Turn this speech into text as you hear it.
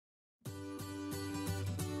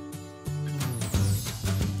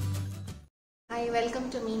Hi, welcome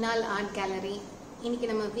to Meena Art Gallery. இன்னைக்கு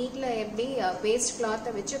நம்ம வீட்ல எப்படி வேஸ்ட் cloth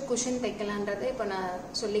வச்சு cushion தைக்கலாம்ன்றதை இப்ப நான்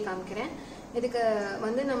சொல்லி காமிக்கிறேன். இதுக்கு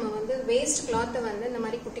நம்ம வேஸ்ட் cloth இந்த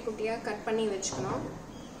மாதிரி குட்டி குட்டியா கட் பண்ணி வெச்சுக்கணும்.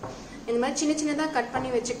 இந்த மாதிரி சின்ன சின்னதா கட் பண்ணி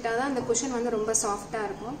வெச்சிட்டா தான் அந்த cushion ரொம்ப சாஃப்ட்டா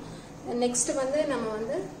இருக்கும். நெக்ஸ்ட்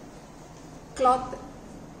நம்ம cloth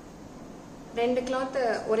ரெண்டு cloth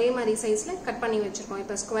ஒரே மாதிரி சைஸ்ல கட் பண்ணி வெச்சிருக்கோம்.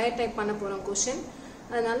 இப்ப ஸ்கொயர் டைப் பண்ண போறோம் cushion.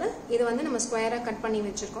 அதனால இது நம்ம ஸ்கொயரா கட் பண்ணி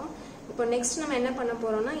வெச்சிருக்கோம். இப்போ நெக்ஸ்ட் நம்ம என்ன பண்ண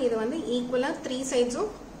போறோம்னா இது ஈக்குவலா 3 சைட்ஸும்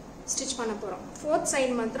ஸ்டிட்ச் பண்ண போறோம். 4th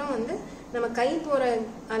சைடு மாத்திரம் நம்ம கை போற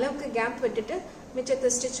அளவுக்கு கேப் விட்டுட்டு மிச்சத்தை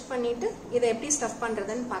ஸ்டிட்ச் பண்ணிட்டு இத எப்படி ஸ்டஃப்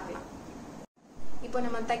பண்றதுன்னு பார்க்கலாம். இப்போ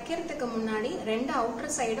நம்ம தைக்கிறதுக்கு முன்னாடி ரெண்டு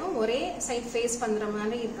அவுட்டர் சைடும் ஒரே சைடு ஃபேஸ் பண்ற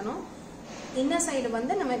மாதிரி இருக்கணும். இன்னர் சைடு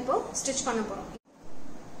நம்ம இப்போ ஸ்டிட்ச் பண்ண போறோம்.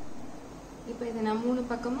 இப்போ இத நான் மூணு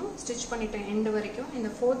பக்கமும் ஸ்டிட்ச் பண்ணிட்டேன் எண்ட் வரைக்கும். இந்த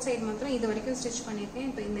 4th சைடு மாத்திரம் இது வரைக்கும் ஸ்டிட்ச் பண்ணிருக்கேன்.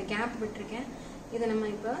 இப்போ இந்த கேப் விட்டுருக்கேன். இத நம்ம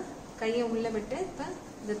இப்போ கையை உள்ள விட்டு இப்ப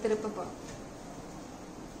இத திருப்ப போறோம்.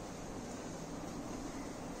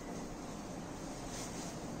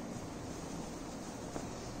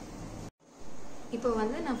 இப்போ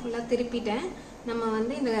நான் ஃபுல்லா திருப்பிட்டேன்.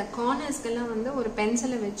 நம்ம இந்த கார்னர்ஸ்க்கெல்லாம் ஒரு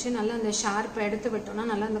பென்சிலை வச்சு நல்லா அந்த ஷார்ப் எடுத்து விட்டோம்னா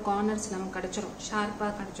நல்லா அந்த கார்னர்ஸ் நமக்கு கிடைச்சிரும், ஷார்ப்பா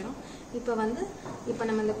கிடைச்சிரும். இப்போ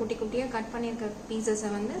நம்ம இந்த குட்டி குட்டியா கட் பண்ணியிருக்க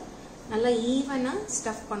பீசஸை நல்லா ஈவனா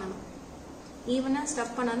ஸ்டஃப் பண்ணணும். ஈவனா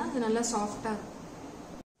ஸ்டஃப் பண்ணாதான் அது நல்லா சாஃப்டா இருக்கும்.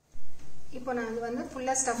 இப்போ நான் அது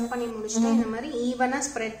ஃபுல்லா ஸ்டஃப் பண்ணி முடிச்சிட்டேன். இந்த மாதிரி ஈவனா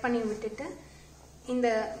ஸ்ப்ரெட் பண்ணி விட்டுட்டு இந்த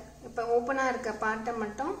இப்போ ஓப்பனா இருக்க பார்ட்டை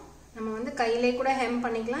மட்டும் நம்ம கையிலே கூட ஹெம்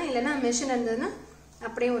பண்ணிக்கலாம், இல்லைன்னா மிஷின் இருந்ததுன்னா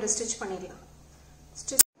அப்படியே ஒரு ஸ்டிச் பண்ணிடலாம்.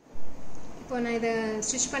 இப்போ நான் இதை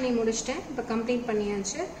ஸ்டிச் பண்ணி முடிச்சிட்டேன். இப்போ கம்ப்ளீட்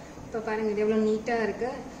பண்ணியாச்சு. இப்போ பாருங்க இது எவ்வளோ நீட்டா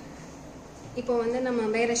இருக்கு. இப்போ நம்ம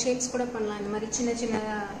வேற ஷேப்ஸ் கூட பண்ணலாம். இந்த மாதிரி சின்ன சின்ன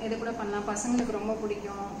இது கூட பண்ணலாம். பசங்களுக்கு ரொம்ப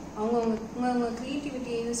பிடிக்கும். அவங்க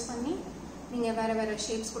கிரியேட்டிவிட்டியை யூஸ் பண்ணி நீங்க வேற வேற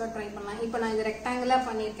ஷேப்ஸ் கூட ட்ரை பண்ணலாம். இப்போ நான் இது ரெக்டாங்கிளா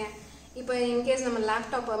பண்ணியிருக்கேன். இப்போ இன்கேஸ் நம்ம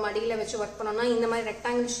லேப்டாப் மடியில வச்சு ஒர்க் பண்ணோம்னா இந்த மாதிரி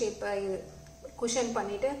ரெக்டாங்கிள் ஷேப் குஷன்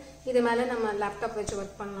பண்ணிட்டு இது மேல நம்ம லேப்டாப் வச்சு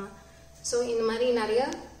ஒர்க் பண்ணலாம். ஸோ இந்த மாதிரி நிறைய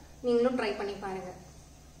நீங்களும் ட்ரை பண்ணி பாருங்க.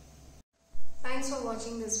 தேங்க்ஸ் ஃபார்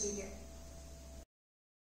வாட்சிங் திஸ் வீடியோ.